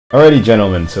Alrighty,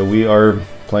 gentlemen, so we are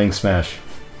playing Smash.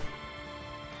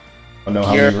 I don't know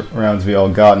how many rounds we all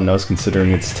gotten us,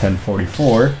 considering it's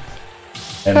 10:44.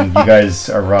 And you guys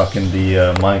are rocking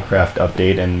the Minecraft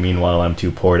update, and meanwhile I'm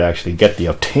too poor to actually get the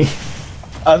update.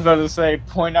 I was about to say,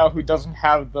 point out who doesn't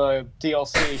have the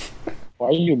DLC. Why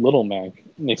are you Little Mac?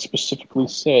 And they specifically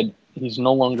said he's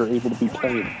no longer able to be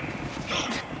played.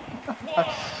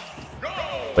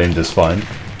 Playing just fine.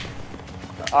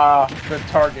 Good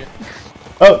target.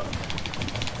 Oh!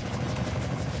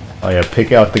 Oh yeah,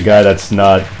 pick out the guy that's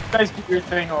not You guys do your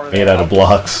thing over made there. out of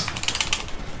blocks.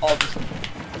 I'll just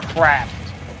craft.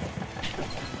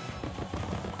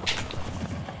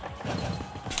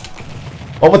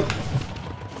 Oh, what?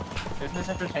 Isn't this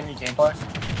entertaining gameplay?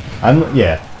 I'm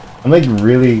like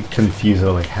really confused.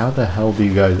 Like, how the hell do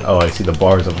you guys? Oh, I see the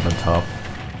bars up on the top.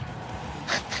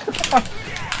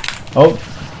 Oh.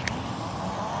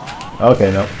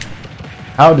 Okay, no.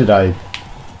 How did I?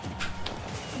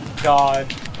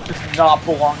 God, does not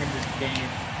belong in this game.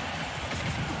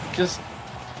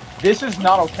 This is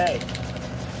not okay.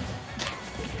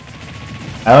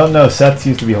 I don't know. Seth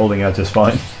seems to be holding out just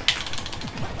fine.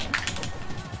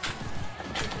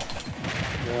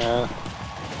 Yeah.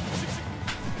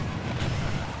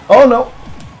 Oh no!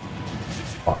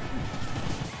 Fuck.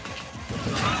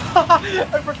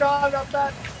 I forgot about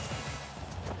that.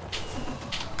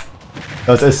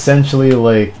 So it's essentially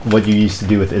like what you used to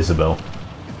do with Isabel.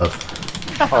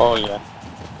 Oh yeah.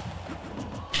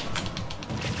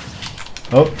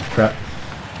 Oh crap!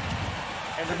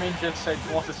 Enderman just said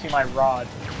he wants to see my rod.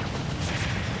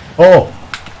 Oh!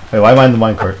 Wait, why am I in the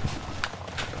minecart?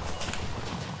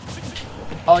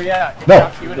 Oh yeah.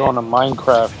 No. You're going to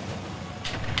Minecraft.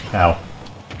 Ow.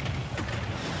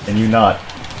 Can you not?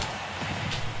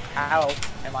 How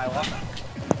am I alive?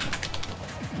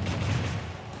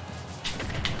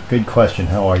 Good question.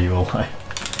 How are you alive?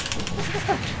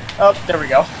 Oh, there we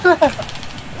go. I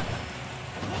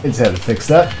just had to fix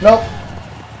that. Nope.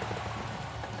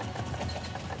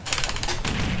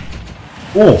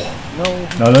 Oh. No,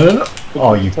 no, no, no.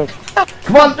 Oh, you. Come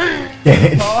on! Damn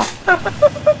it.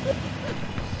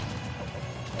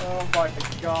 Oh my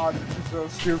god, this is so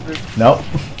stupid. Nope.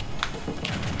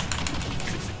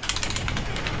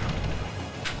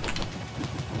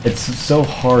 It's so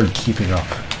hard keeping up.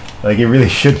 Like, it really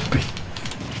shouldn't be.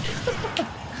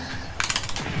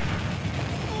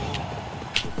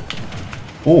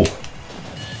 Ooh.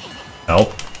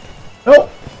 Nope. Nope.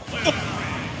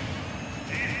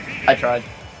 I tried.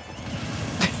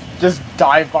 Just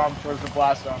dive bomb towards the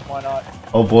blast zone, why not?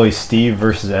 Oh boy, Steve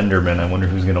versus Enderman. I wonder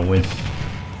who's gonna win.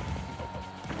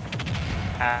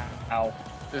 Ow.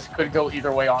 This could go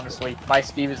either way, honestly. My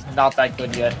Steve is not that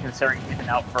good yet, considering he's been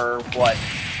out for, what,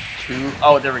 2?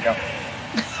 Oh, there we go.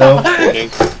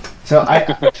 So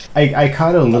I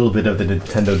caught a little bit of the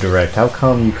Nintendo Direct. How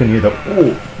come you couldn't hear the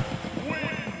ooh?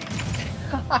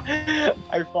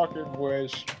 I fucking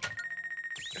wish.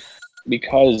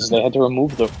 Because they had to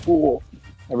remove the fool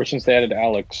ever since they added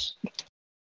Alex.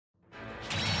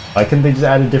 Why couldn't they just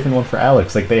add a different one for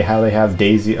Alex? Like how they have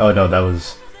Daisy. Oh no, that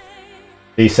was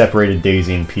they separated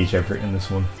Daisy and Peach in this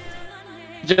one.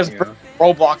 Just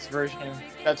Roblox version.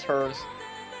 That's hers.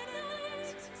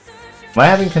 Am I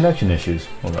having connection issues?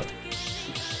 Hold up.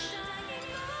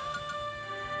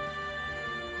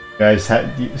 Guys,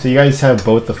 so you guys have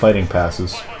both the fighting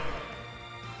passes.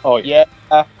 Oh yeah.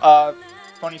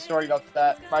 Funny story about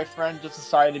that. My friend just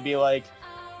decided to be like,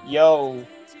 "Yo,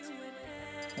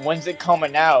 when's it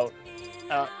coming out?"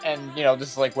 And you know,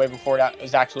 this is like way before that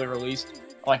was actually released.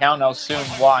 I'm like, I don't know, soon.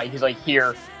 Why? He's like,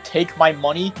 "Here, take my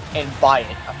money and buy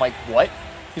it." I'm like, "What?"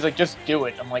 He's like, "Just do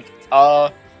it." I'm like,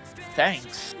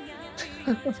 thanks."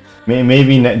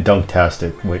 Maybe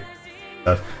Dunktastic. Wait.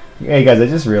 Hey guys, I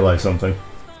just realized something.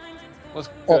 Was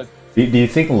good. Do you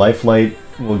think Lifelight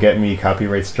will get me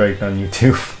copyright strike on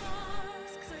YouTube?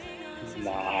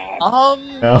 Nah.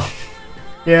 No.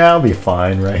 Yeah, I'll be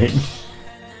fine, right?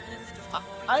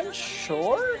 I'm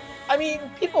sure. I mean,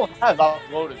 people have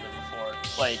uploaded it before.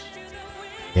 Like.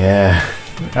 Yeah,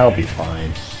 I'll be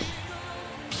fine.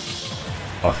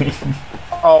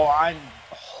 Oh, I'm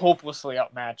hopelessly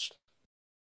outmatched.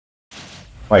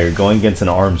 Why, you're going against an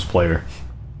ARMS player?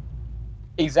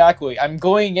 Exactly. I'm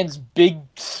going against Big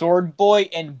Sword Boy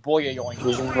and Boyayoink.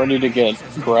 Who's ready to get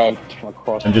dragged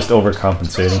across I'm just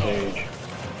overcompensating. stage.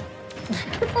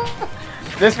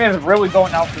 This man's really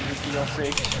going out for this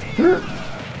DLC.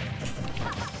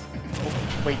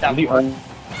 Wait, that I'm the only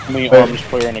ARMS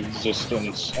player in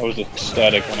existence. I was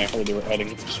ecstatic when I heard they were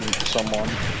adding someone.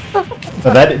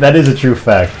 So that is a true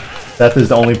fact. Seth is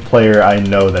the only player I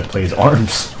know that plays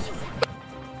ARMS.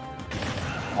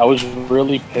 I was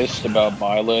really pissed about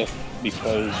Byleth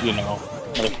because, you know,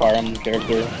 the Fire Emblem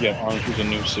character, yeah, Arms was a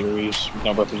new series,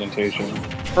 no representation.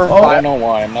 I don't know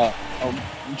why, I'm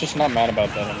just not mad about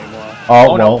that anymore.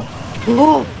 Oh, well.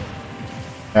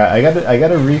 I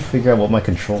gotta re-figure out what my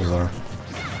controls are.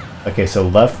 Okay, so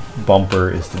left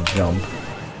bumper is to jump.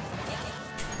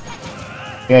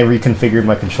 I think I reconfigured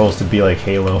my controls to be like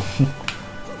Halo.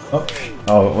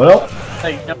 oh, well.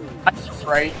 Hey, no, that's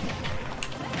right.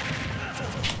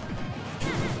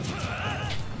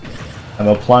 I'm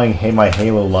applying my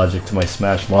Halo logic to my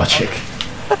Smash logic.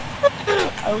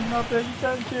 I was not paying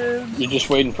attention. You're just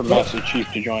waiting for Master Chief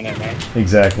to join it, man.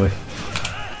 Exactly.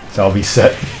 So I'll be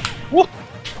set. Yo,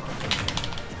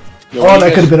 oh,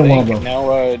 that could have been a wombo.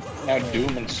 Now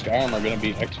Doom and Skyrim are gonna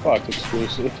be Xbox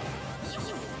exclusive.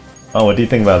 Oh, what do you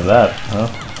think about that, huh?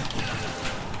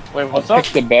 Wait, what's up?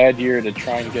 Picked a bad year to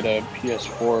try and get a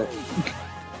PS4.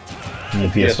 And the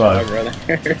PS5. Rather.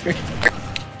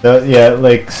 Yeah,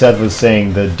 like Seth was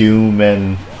saying, the Doom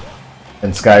and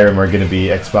Skyrim are gonna be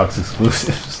Xbox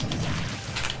exclusives.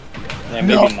 Yeah,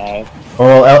 maybe not.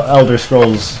 Or well, Elder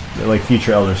Scrolls, like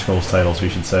future Elder Scrolls titles, we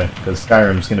should say, because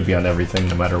Skyrim's gonna be on everything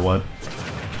no matter what.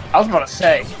 I was about to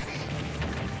say.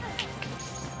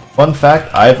 Fun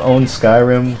fact, I've owned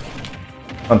Skyrim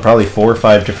on probably 4 or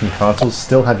 5 different consoles,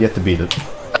 still have yet to beat it.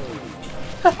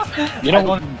 You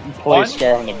don't play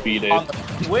Skyrim to beat it. On the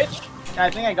Switch,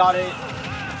 I think I got it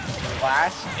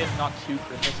last, if not 2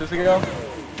 Christmases ago.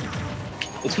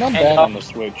 It's not bad on the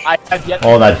Switch. I have yet to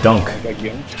Oh, that dunk.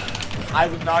 I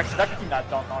was not expecting that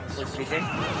dunk, honestly speaking.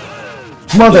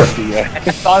 Mother! Yeah. I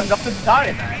thought enough to die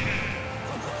in that.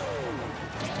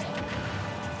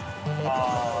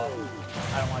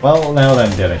 I don't like Well, now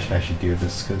that I'm dead, I should do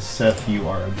this, because Seth, you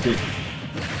are a bitch.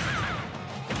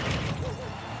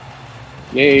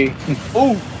 Yay.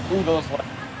 Ooh, those left.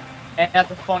 And at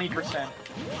the funny %.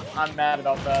 I'm mad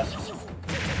about that.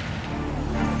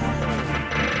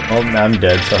 Well, now I'm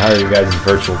dead, so how are you guys'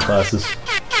 virtual classes?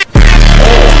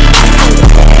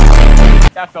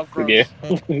 That felt gross. Yeah.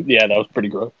 Yeah, that was pretty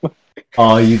gross.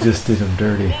 Oh, you just did him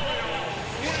dirty. It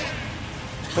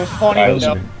was funny, Guys,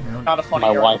 though. Not a funny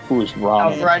My joke. waifu is How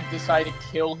wrong. Brad decided to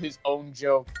kill his own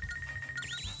joke.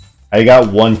 I got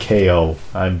 1 KO.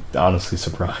 I'm honestly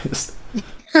surprised.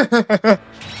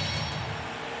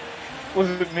 Was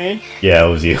it me? Yeah, it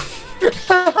was you.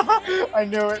 I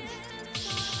knew it.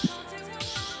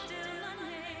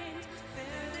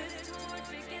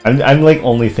 I'm like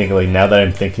only thinking, like, now that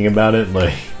I'm thinking about it,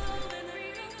 like,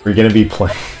 we're gonna be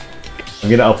playing. I'm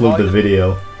gonna upload the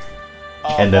video,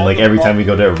 and then, like, every time we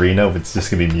go to Arena, it's just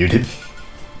gonna be muted.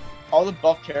 All the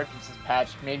buff characters this patch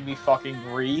made me fucking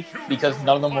grieve because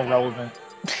none of them were relevant.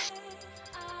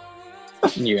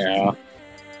 Yeah.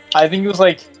 I think it was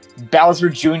like Bowser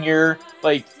Jr.,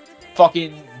 like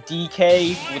fucking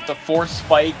DK with the 4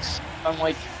 spikes. I'm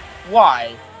like,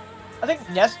 why? I think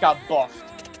Ness got buffed.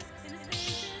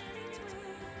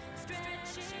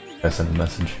 I sent a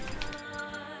message.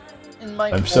 In my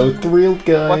I'm so own- thrilled,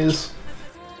 guys.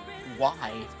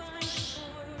 Why?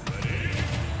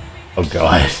 Oh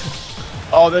god.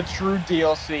 Oh, the true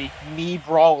DLC, me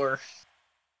brawler.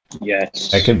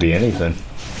 Yes. That could be anything.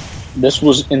 This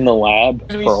was in the lab It's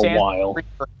gonna be for a Sans while.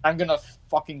 Reaper. I'm gonna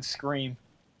fucking scream.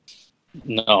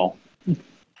 No.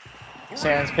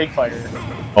 Sans Pig Fighter.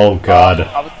 Oh god.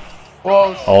 I was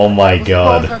close. Oh my I was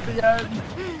god. close at the end.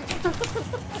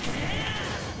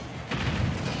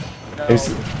 No. Have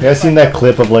you guys seen that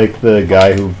clip of, like, the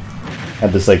guy who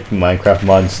had this, like, Minecraft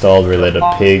mod installed where they had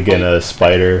a pig and a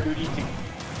spider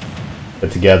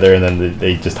put together, and then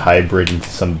they just hybrid into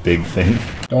some big thing?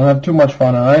 Don't have too much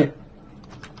fun, alright?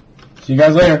 See you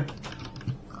guys later.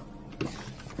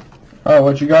 Alright,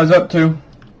 what you guys up to?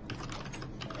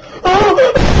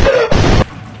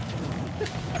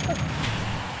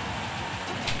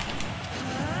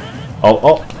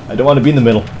 Oh, I don't want to be in the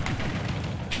middle.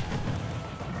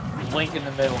 Link in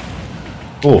the middle.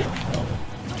 Ooh.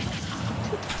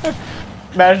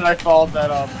 Imagine I followed that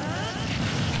up.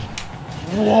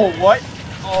 Whoa, what?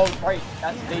 Oh, right.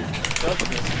 That's they does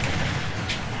this.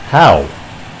 How?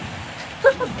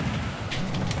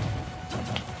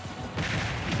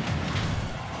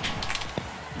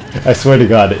 I swear to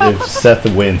god, if Seth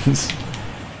wins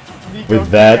Nico with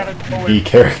that kinda B going-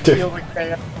 character, feels like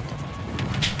KO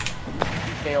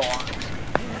on.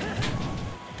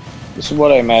 This is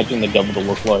what I imagine the devil to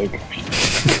look like.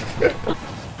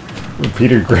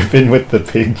 Peter Griffin with the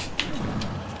pig.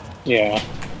 Yeah.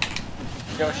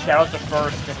 Yo, shout out to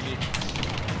First, gonna be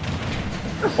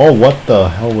Oh, what the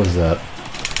hell was that?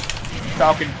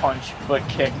 Falcon Punch, but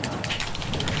kick.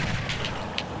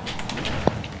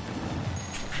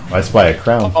 I spy a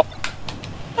crown. Oh.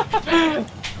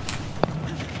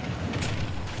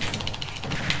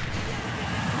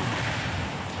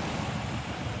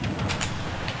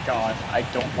 God, I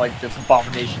don't like this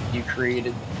abomination you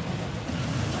created.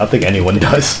 I don't think anyone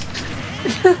does.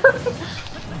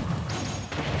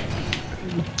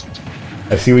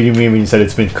 I see what you mean when you said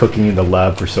it's been cooking in the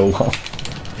lab for so long.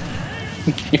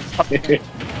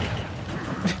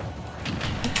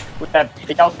 With that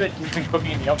pig outfit, he's been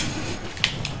cooking in the oven.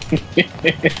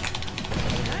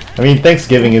 I mean,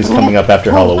 Thanksgiving is coming up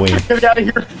after Halloween. Get out of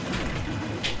here!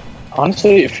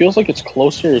 Honestly, it feels like it's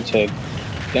closer to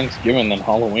Thanksgiving than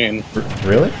Halloween.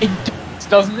 Really? It does,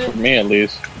 doesn't it? For me, at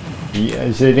least.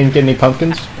 Yeah, so they didn't get any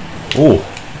pumpkins? Ooh.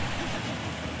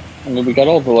 I mean, we got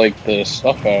all the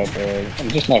stuff out, but I'm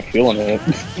just not feeling it.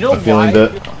 You know I'm feeling the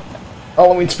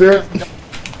Halloween spirit.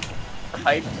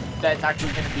 Hype that's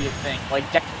actually going to be a thing. Like,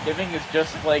 Thanksgiving is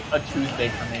just like a Tuesday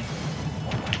for me.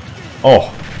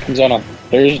 Oh. Comes out on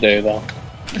Thursday, though.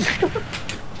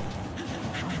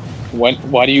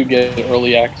 Why do you get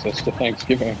early access to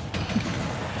Thanksgiving?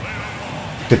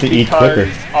 Get to eat quicker.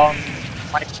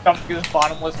 My stomach is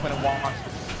bottomless when it wants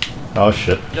to. Oh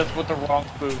shit. Just with the wrong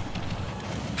food.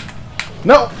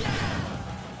 No!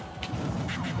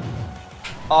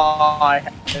 I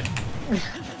have it.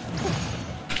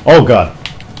 Oh god.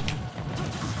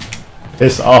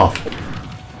 Piss off.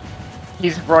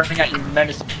 He's running at you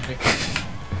menacingly.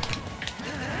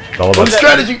 It's all about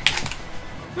strategy!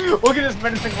 Look at his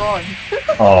menacing run.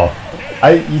 Oh.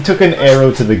 You took an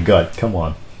arrow to the gut, come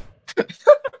on.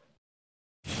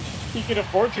 He can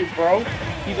afford to, bro.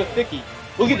 He's a thickie.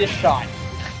 Look at this shot.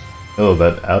 Oh,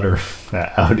 that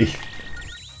Audi.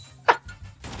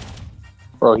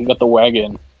 Bro, he got the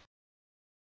wagon.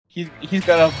 He's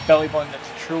got a belly button that's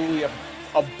truly a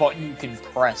button you can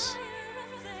press.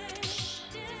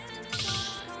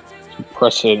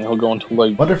 Press it and he'll go into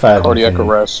Wonder if I have cardiac anything-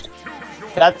 arrest.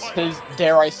 That's his,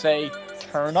 dare I say,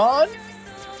 turn on?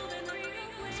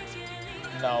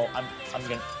 No, I'm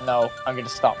gonna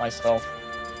stop myself.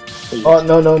 Oh,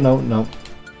 no.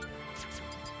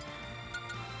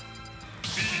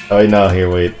 Oh, no, here,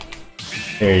 wait.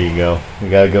 There you go. We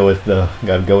gotta go with the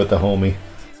homie.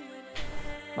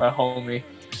 My homie.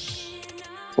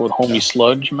 With homie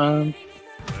Sludge, man.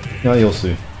 No, you'll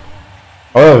see.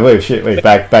 Oh, wait, shit, wait,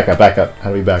 back up. How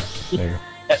do we back? There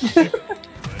you go.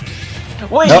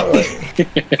 Wait! No.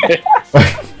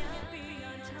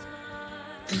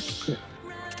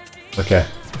 Okay.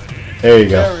 There you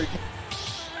go. There we go.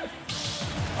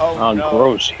 Oh, no.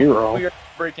 Gross hero. We are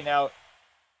breaking out.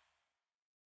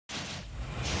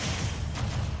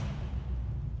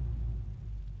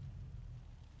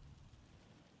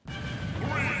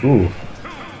 Ooh.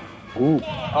 Ooh.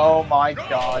 Oh my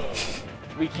god.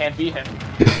 We can't beat him.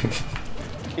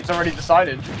 It's already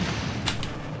decided.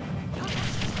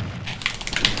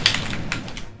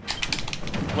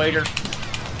 Later.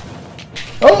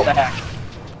 Oh! Back.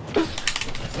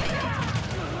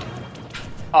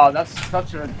 Oh, that's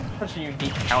such a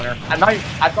unique counter. I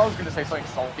thought I was gonna say something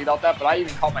salty about that, but I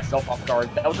even caught myself off guard.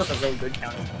 That was just a really good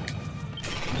counter.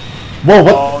 Whoa,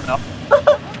 what? Oh no.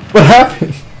 What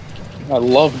happened? I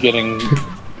love getting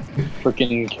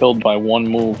freaking killed by one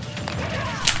move.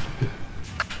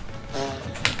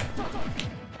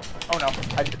 Oh no.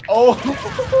 Oh!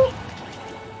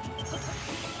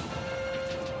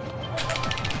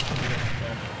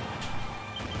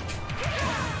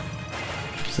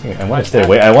 I want to stay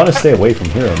away. I want to stay away from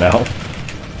Hero now.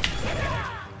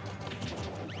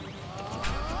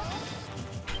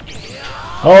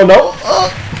 Oh no!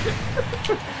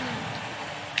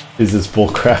 Is this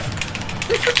bullcrap?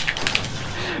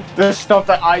 The stuff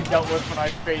that I dealt with when I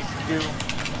faced Doom.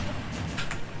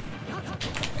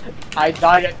 I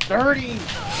died at 30!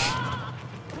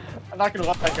 I'm not gonna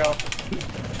let that go.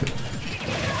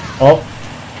 Oh.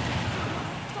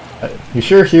 You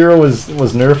sure Hero was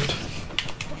nerfed?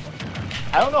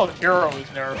 I don't know if Hero is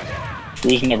nerfed.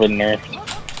 He was never nerfed.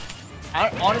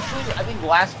 Honestly, I think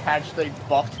last patch they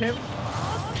buffed him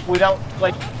without,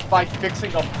 like, by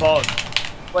fixing a bug.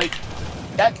 Like,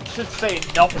 that should say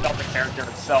enough about the character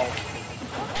itself.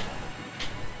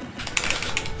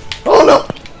 Oh no!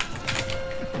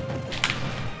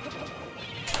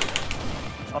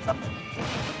 Okay.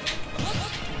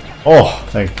 Oh,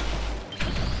 thank you.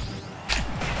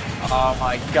 Oh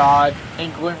my god.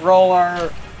 Inkling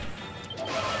Roller!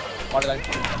 Why did I...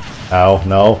 Ow,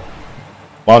 no.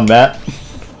 Come on, Matt.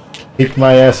 Kick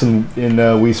my ass in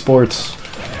Wii Sports.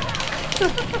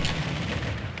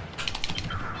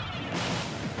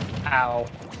 Ow.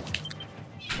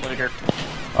 Later.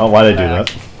 Oh, why'd I do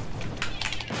that?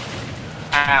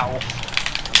 Ow.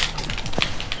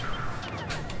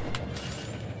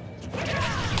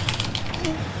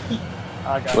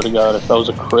 Swear to God, if that was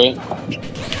a crit.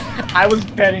 I was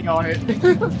betting on it.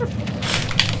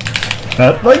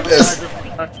 Not like this!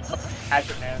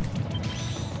 Hatchet man.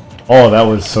 Oh, that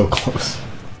was so close.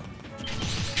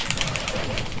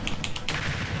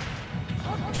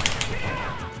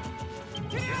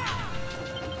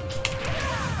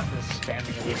 I'm just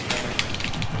spamming at this point.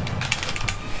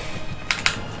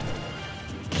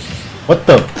 What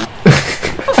the?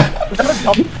 Is that a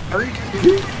double parry?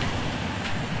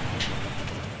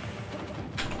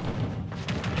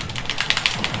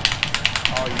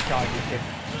 Oh, you gotta be kidding.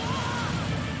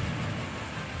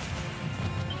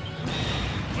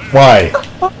 Why?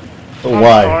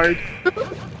 Why? Sorry.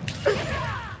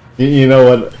 You know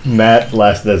what? Matt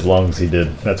lasted as long as he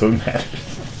did. That's what matters.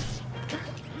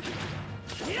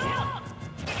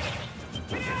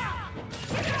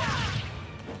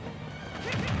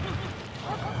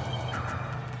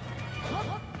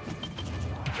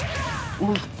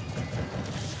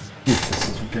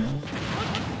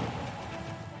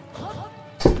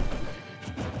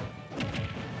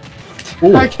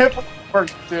 Ooh. I can't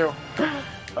work too.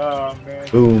 Oh man.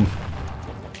 Boom.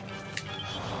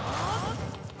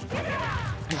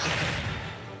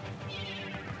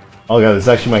 Oh god, this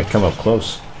actually might come up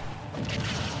close.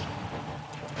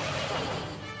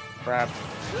 Crap.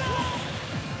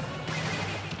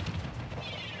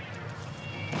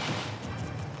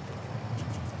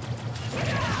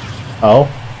 Oh?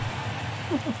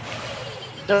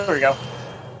 There we go.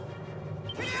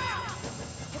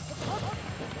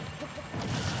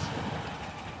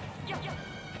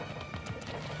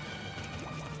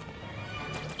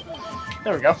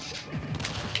 There we go.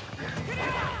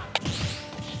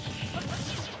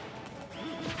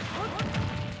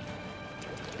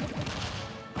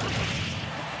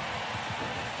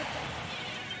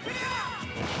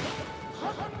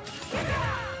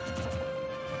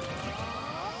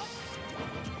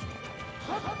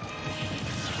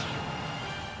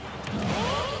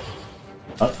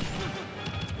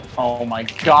 Oh my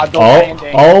god, the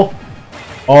landing. Oh!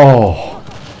 Oh!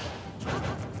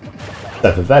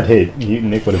 That hit,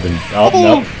 Nick would have been. Oh,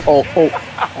 no.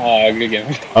 Good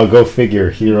game. Oh, go figure,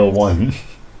 Hero 1.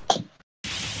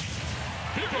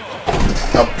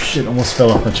 Oh shit, almost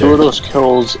fell off my chair. Two of those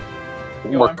kills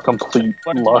were complete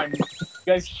What luck. You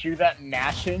guys hear that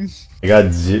gnashing? I got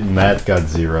Matt got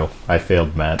 0. I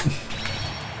failed Matt.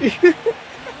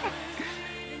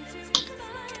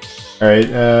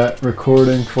 Alright,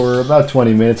 recording for about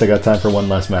 20 minutes. I got time for one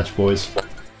last match, boys.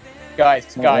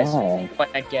 Guys, Wow.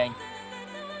 Plant Gang.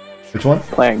 Which one?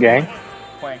 Plant Gang.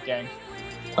 Plant Gang.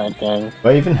 Plant Gang. Do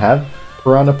I even have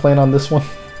Piranha Plant on this one?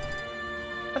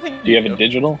 I think Do you have a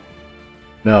digital?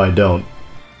 No, I don't.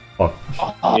 Fuck.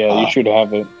 Yeah, you should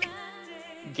have it.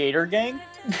 Gator Gang?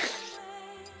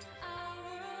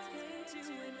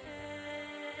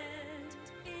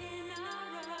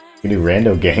 You do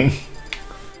Rando Gang.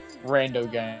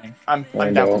 Rando Gang. I'm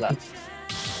Rando. down with that.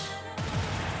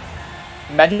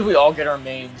 Imagine if we all get our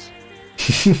mains.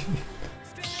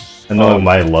 I know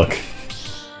my luck.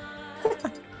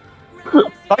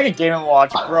 If I get Game &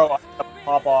 Watch, bro, I'm gonna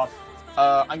pop off.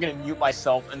 I'm gonna mute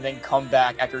myself and then come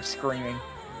back after screaming.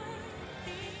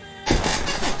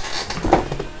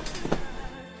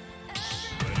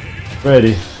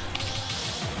 Ready.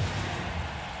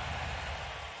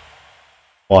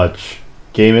 Watch.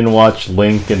 Game & Watch,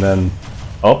 Link, and then...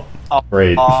 Oh,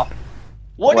 great. What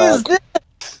Wow. is this?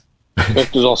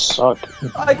 Characters all suck.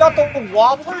 I got the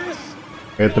wobblers?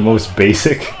 I got the most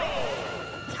basic.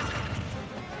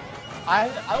 I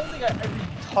don't think I've ever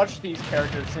touched these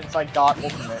characters since I got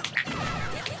Ultimate.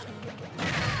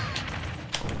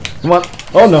 Come on.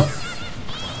 Oh no.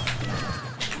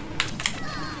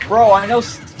 Bro, I know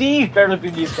Steve better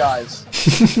than these guys.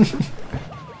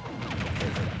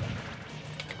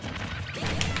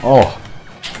 Oh.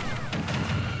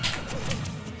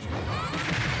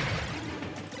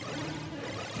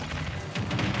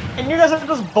 And you guys are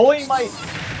just bullying my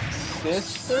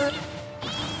sister?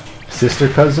 Sister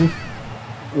cousin?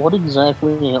 What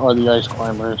exactly are the Ice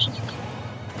Climbers?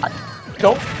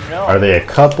 Don't know. Are they a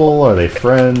couple? Are they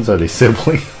friends? Are they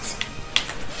siblings?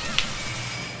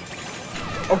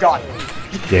 Oh god.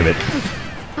 Damn it.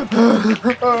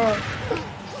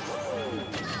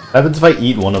 Happens if I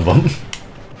eat one of them.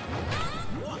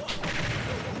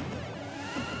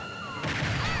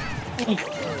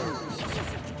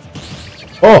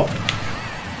 Oh!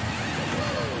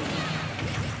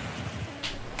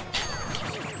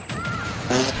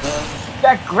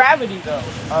 That gravity though.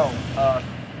 Oh,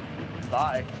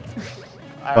 bye.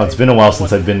 Oh, it's been a while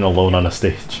since I've been alone on a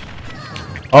stage.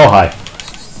 Oh, hi.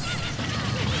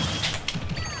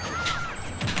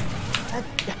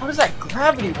 How does that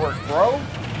gravity work, bro?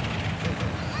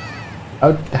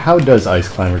 How does Ice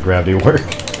Climber gravity work?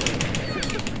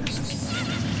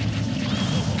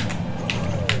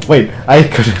 Wait, I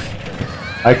could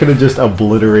have just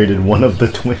obliterated one of the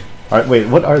twin. Alright, wait,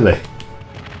 what are they?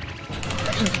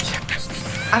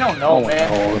 I don't know,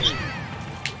 man.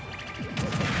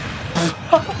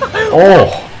 Oh!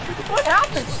 What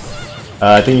happened?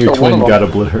 I think your twin got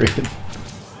obliterated.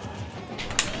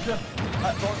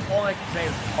 All I can say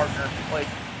is partner. Like,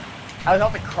 I was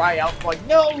about to cry out, like,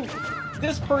 no!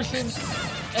 This person!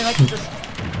 And I can just...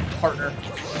 partner.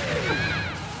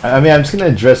 I mean, I'm just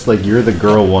gonna address, like, you're the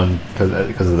girl one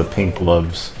because of the pink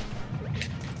gloves.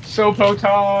 Sopo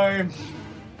time!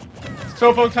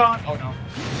 Sopo time! Oh no.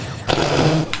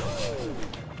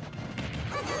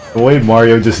 The way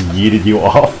Mario just yeeted you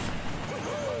off.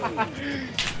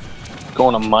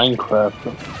 Going to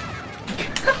Minecraft.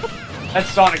 That's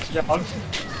Sonic's job.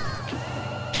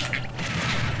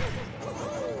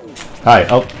 Hi,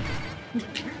 oh.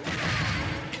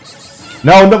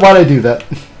 No, why'd I do that?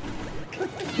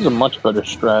 This is a much better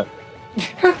strat.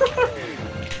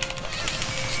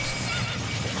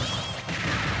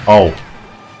 Oh.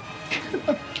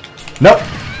 Nope.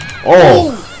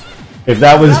 Oh. If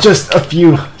that was just a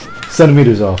few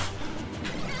centimeters off.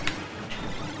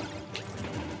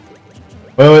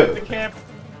 Wait. The camp.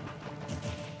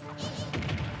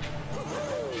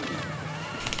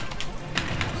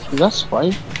 Is that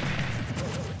Spike?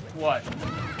 What?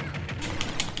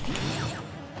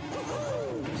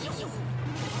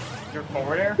 Your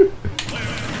forward air?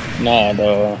 Nah,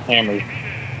 the hammer.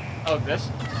 Oh, this?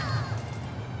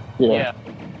 Yeah. Yeah.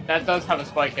 That does have a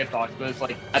spike hitbox, but it's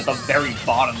like at the very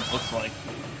bottom, it looks like.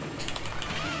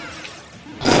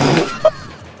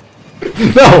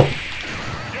 No!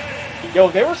 Yo,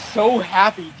 they were so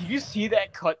happy. Did you see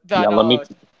that cut? That, Yeah, let me...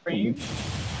 frame?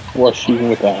 Well, shooting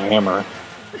with a hammer.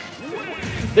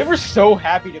 They were so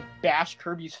happy to bash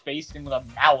Kirby's face in with a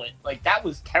mallet. Like, that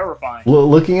was terrifying.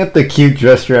 Looking at the cute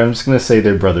gesture, I'm just gonna say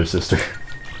they're brother sister.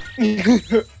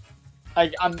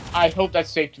 I hope that's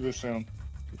safe to assume.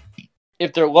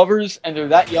 If they're lovers and they're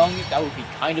that young, that would be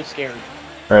kind of scary.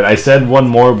 Alright, I said one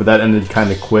more, but that ended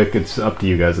kind of quick. It's up to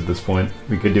you guys at this point.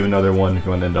 We could do another one if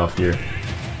you want to end off here.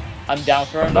 I'm down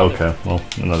for another. Okay, well,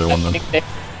 another one then.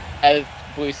 As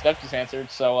Blue Steph just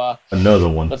answered, so Another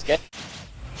one. let's get.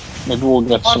 Maybe we'll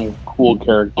get some cool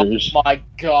characters. Oh my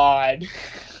god.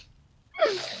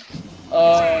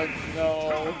 Oh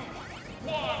no.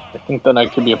 I think that I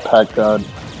could be a pack god.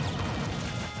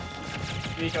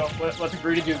 Nico, let's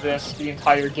agree to do this the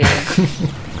entire game.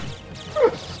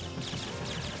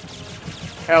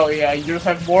 Hell yeah, you just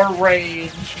have more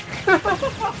range.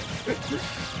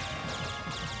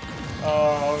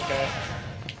 Oh, okay.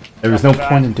 There was no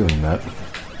point in doing that.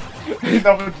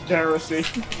 That was degeneracy.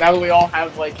 Now that we all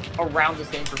have, like, around the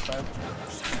same percent.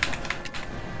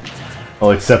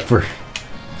 Well, except for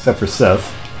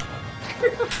Seth.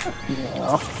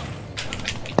 Yeah.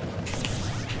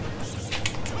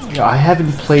 Yeah, I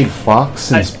haven't played Fox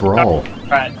since Brawl.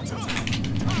 Right.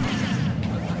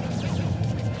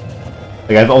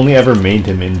 Like, I've only ever mained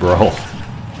him in Brawl.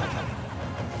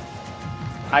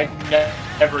 I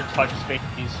never touched Space.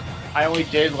 I only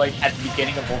did, like, at the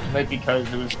beginning of Ultimate because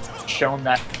it was shown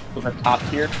that it was a top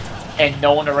tier, and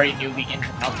no one already knew the ins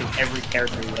and outs of every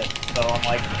character with it. So I'm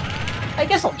like, I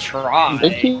guess I'll try.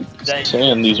 They keep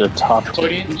saying these are top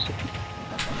couldn't, teams.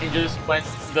 and just went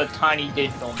the tiny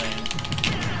digital name,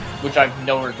 which I have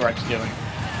no regrets doing.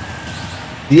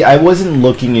 See, I wasn't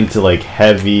looking into, like,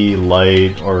 heavy,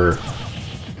 light, or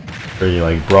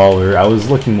like, brawler. I was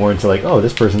looking more into, like, oh,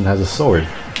 this person has a sword.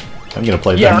 I'm gonna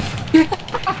play them.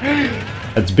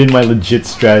 That's been my legit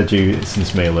strategy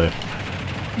since Melee.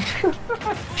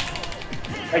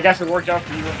 I guess it worked out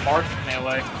for you with Marth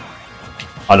Melee.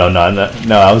 Oh,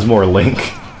 no, I was more Link.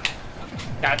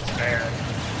 That's fair.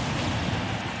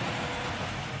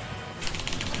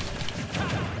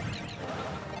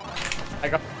 I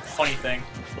got the funny thing.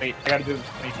 Wait, I gotta do the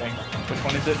funny thing. Which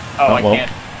one is it? Oh, I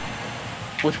can't.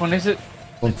 Which one is it?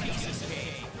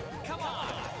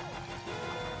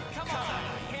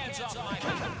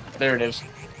 There it is.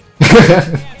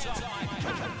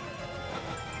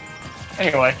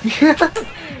 Anyway.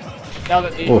 Now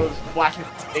that Nico's flashing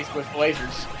his face with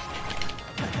lasers.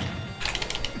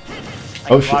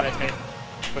 Oh shit.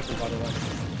 Quicker, by the way.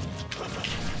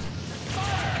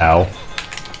 Ow.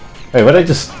 Wait, what did I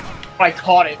just... I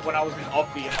caught it when I was in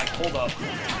up B and like, hold up.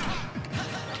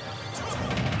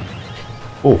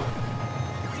 Oh.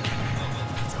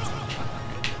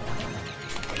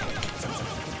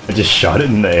 I just shot it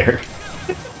in the air.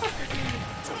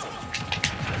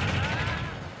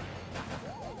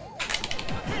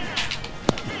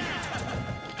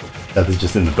 That is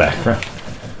just in the background.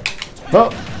 Oh!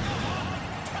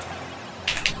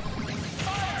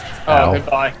 Oh, Ow.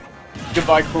 goodbye.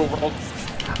 Goodbye, cruel world.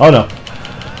 Oh no.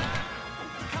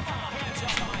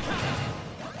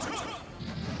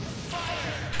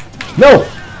 No!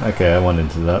 Okay, I went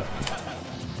into that.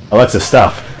 Alexa,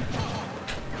 stop.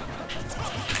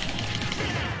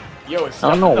 Yo, it's I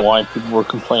don't know why people were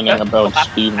complaining about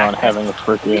Steve not having a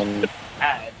frickin'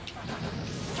 bad.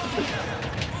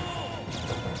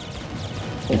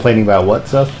 Complaining about what,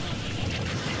 Seth?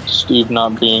 Steve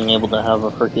not being able to have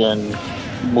a frickin'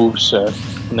 moveset,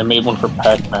 and they made one for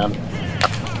Pac-Man.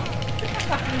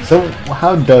 So,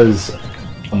 how does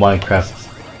a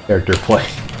Minecraft character play?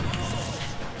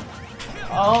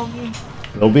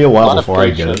 It'll be a while before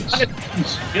I get it.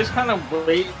 Just kind of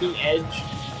wait at the edge,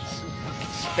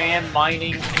 spam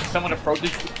mining, someone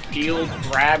approaches the shield,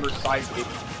 grab, or sidekick.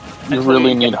 You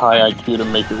really need high IQ to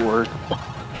make it work.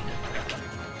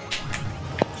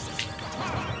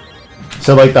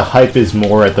 So, like, the hype is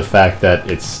more at the fact that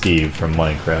it's Steve from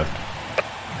Minecraft.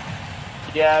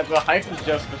 Yeah, the hype is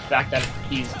just the fact that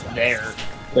he's there.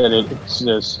 That it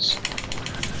exists.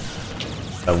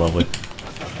 I love it.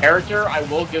 Character, I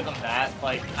will give them that.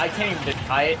 Like, I can't even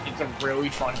deny it. It's a really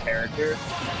fun character,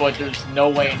 but there's no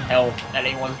way in hell that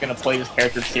anyone's gonna play this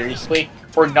character seriously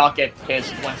or not get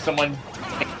pissed when someone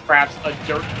crafts a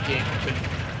dirt dig to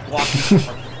block you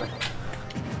from.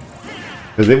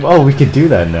 Oh, we could do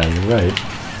that now. You're right.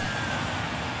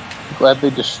 Glad they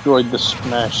destroyed the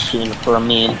Smash scene for a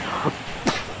meme.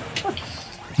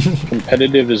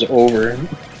 Competitive is over.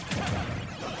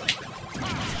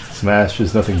 Smash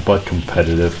is nothing but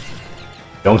competitive.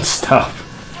 Don't stop.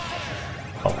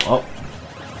 Oh, oh.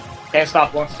 Can't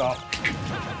stop, won't stop.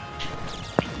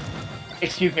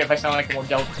 Excuse me if I sound like a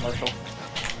Model commercial.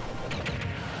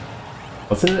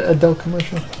 What's an Adele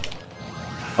commercial?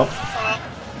 Oh.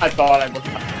 I thought I looked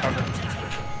at the cover.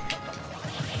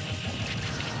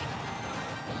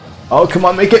 Oh, come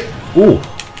on, make it! Ooh!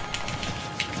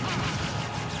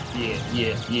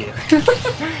 Yeah.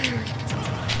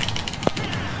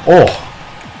 Oh!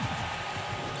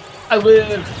 I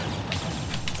live!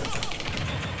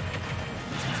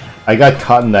 I got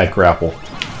caught in that grapple.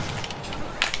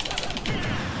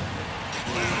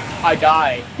 I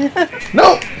die.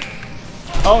 No!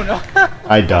 Oh no!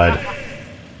 I died.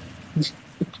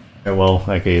 Yeah, well,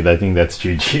 okay, I think that's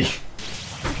GG.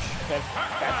 That's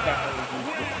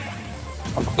definitely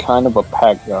I'm kind of a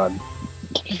pack god.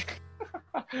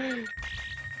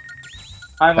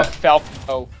 I'm a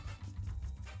Falco.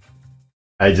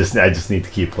 I just need to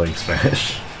keep playing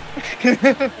Smash.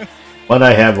 When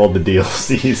I have all the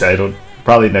DLCs, I don't...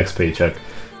 Probably next paycheck.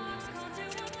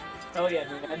 Oh yeah,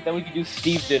 and then we can do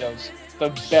Steve Dittos. The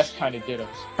best kind of Dittos.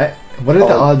 What are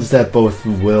the odds that both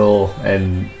Will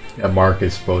and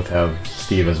Marcus both have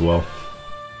Steve as well?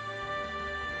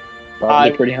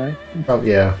 Probably pretty high.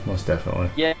 Probably, yeah, most definitely.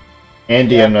 Yeah.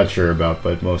 Andy, Yeah. I'm not sure about,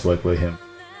 but most likely him.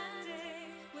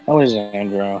 How is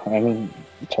Andrew? I haven't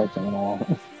talked to him at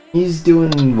all. He's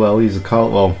doing well. He's a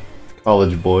college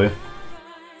boy.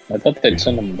 I thought they'd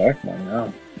send him back by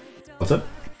now. What's up?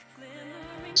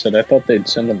 Said I thought they'd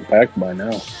send him back by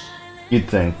now. You'd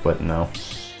think, but no.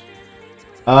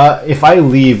 If I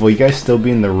leave, will you guys still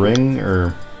be in the ring,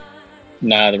 or?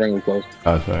 Nah, the ring will close.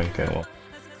 Oh, sorry. Okay, well.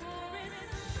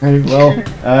 Alright, well,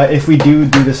 if we do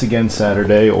this again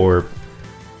Saturday or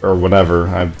whenever,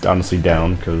 I'm honestly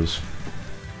down because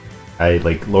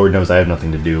Lord knows I have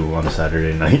nothing to do on a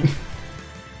Saturday night.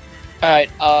 Alright,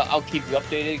 I'll keep you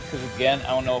updated because again, I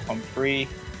don't know if I'm free.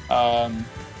 I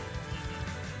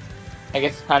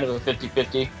guess it's kind of a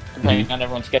 50-50 depending on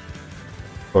everyone's schedule.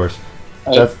 Of course.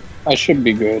 I should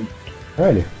be good.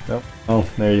 Alrighty. Well,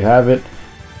 there you have it.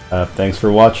 Thanks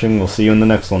for watching. We'll see you in the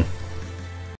next one.